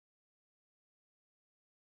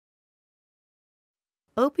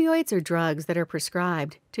Opioids are drugs that are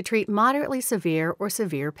prescribed to treat moderately severe or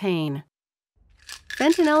severe pain.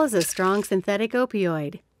 Fentanyl is a strong synthetic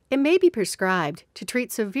opioid. It may be prescribed to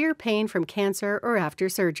treat severe pain from cancer or after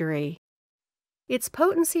surgery. Its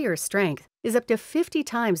potency or strength is up to 50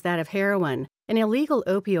 times that of heroin, an illegal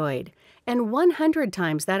opioid, and 100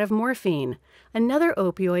 times that of morphine, another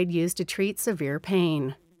opioid used to treat severe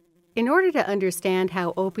pain. In order to understand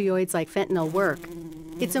how opioids like fentanyl work,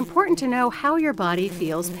 it's important to know how your body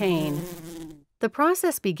feels pain. The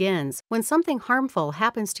process begins when something harmful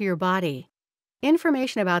happens to your body.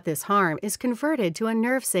 Information about this harm is converted to a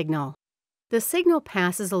nerve signal. The signal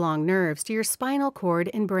passes along nerves to your spinal cord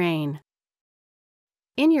and brain.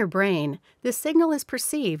 In your brain, the signal is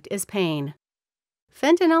perceived as pain.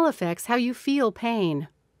 Fentanyl affects how you feel pain.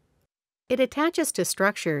 It attaches to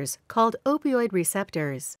structures called opioid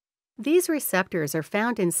receptors. These receptors are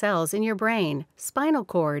found in cells in your brain, spinal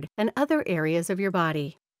cord, and other areas of your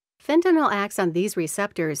body. Fentanyl acts on these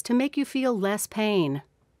receptors to make you feel less pain.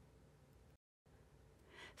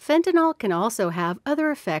 Fentanyl can also have other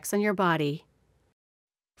effects on your body.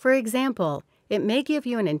 For example, it may give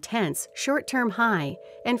you an intense, short-term high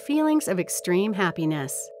and feelings of extreme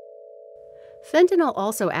happiness. Fentanyl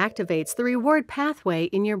also activates the reward pathway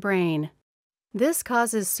in your brain. This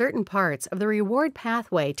causes certain parts of the reward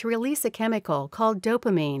pathway to release a chemical called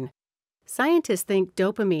dopamine. Scientists think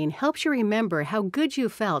dopamine helps you remember how good you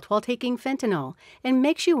felt while taking fentanyl and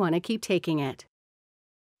makes you want to keep taking it.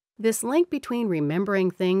 This link between remembering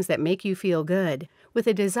things that make you feel good with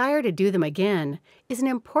a desire to do them again is an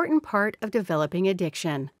important part of developing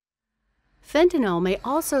addiction. Fentanyl may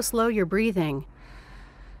also slow your breathing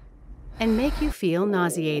and make you feel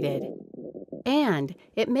nauseated. And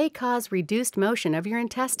it may cause reduced motion of your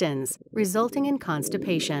intestines, resulting in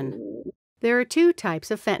constipation. There are two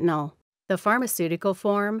types of fentanyl, the pharmaceutical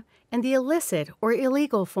form and the illicit or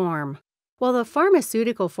illegal form. While the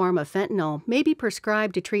pharmaceutical form of fentanyl may be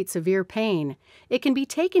prescribed to treat severe pain, it can be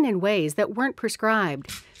taken in ways that weren't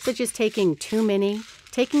prescribed, such as taking too many,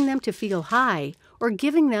 taking them to feel high, or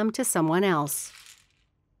giving them to someone else.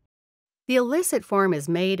 The illicit form is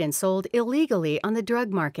made and sold illegally on the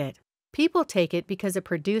drug market. People take it because it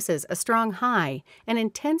produces a strong high and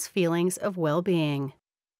intense feelings of well-being.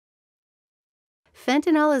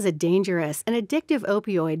 Fentanyl is a dangerous and addictive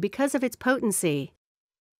opioid because of its potency.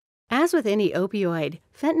 As with any opioid,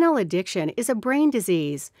 fentanyl addiction is a brain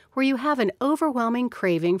disease where you have an overwhelming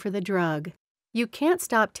craving for the drug. You can't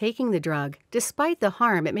stop taking the drug despite the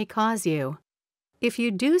harm it may cause you. If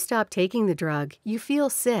you do stop taking the drug, you feel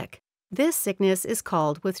sick. This sickness is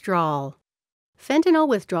called withdrawal. Fentanyl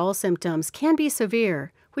withdrawal symptoms can be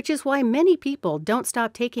severe, which is why many people don't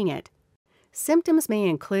stop taking it. Symptoms may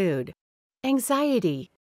include anxiety,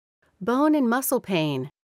 bone and muscle pain,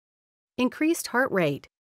 increased heart rate,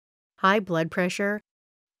 high blood pressure,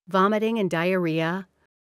 vomiting and diarrhea,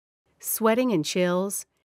 sweating and chills,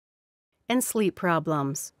 and sleep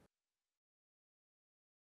problems.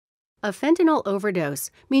 A fentanyl overdose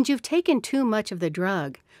means you've taken too much of the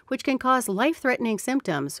drug, which can cause life-threatening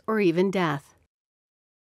symptoms or even death.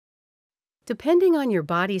 Depending on your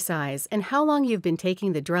body size and how long you've been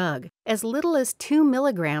taking the drug, as little as 2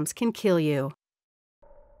 milligrams can kill you.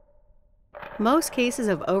 Most cases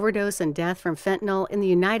of overdose and death from fentanyl in the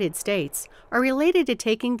United States are related to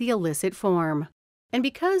taking the illicit form. And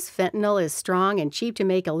because fentanyl is strong and cheap to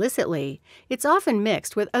make illicitly, it's often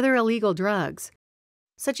mixed with other illegal drugs,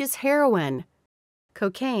 such as heroin,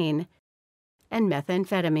 cocaine, and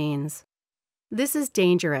methamphetamines. This is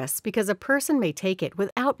dangerous because a person may take it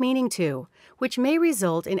without meaning to, which may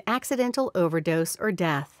result in accidental overdose or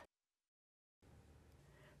death.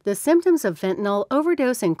 The symptoms of fentanyl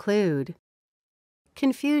overdose include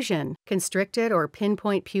confusion, constricted or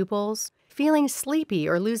pinpoint pupils, feeling sleepy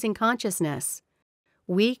or losing consciousness,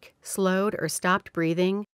 weak, slowed or stopped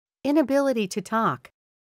breathing, inability to talk,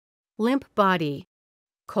 limp body,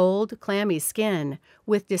 cold, clammy skin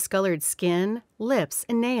with discolored skin, lips,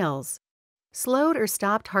 and nails, slowed or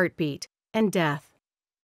stopped heartbeat, and death.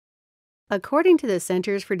 According to the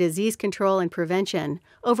Centers for Disease Control and Prevention,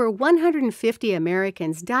 over 150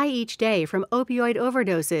 Americans die each day from opioid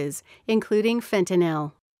overdoses, including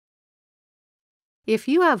fentanyl. If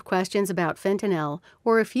you have questions about fentanyl,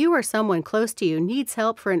 or if you or someone close to you needs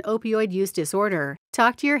help for an opioid use disorder,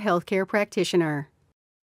 talk to your healthcare practitioner.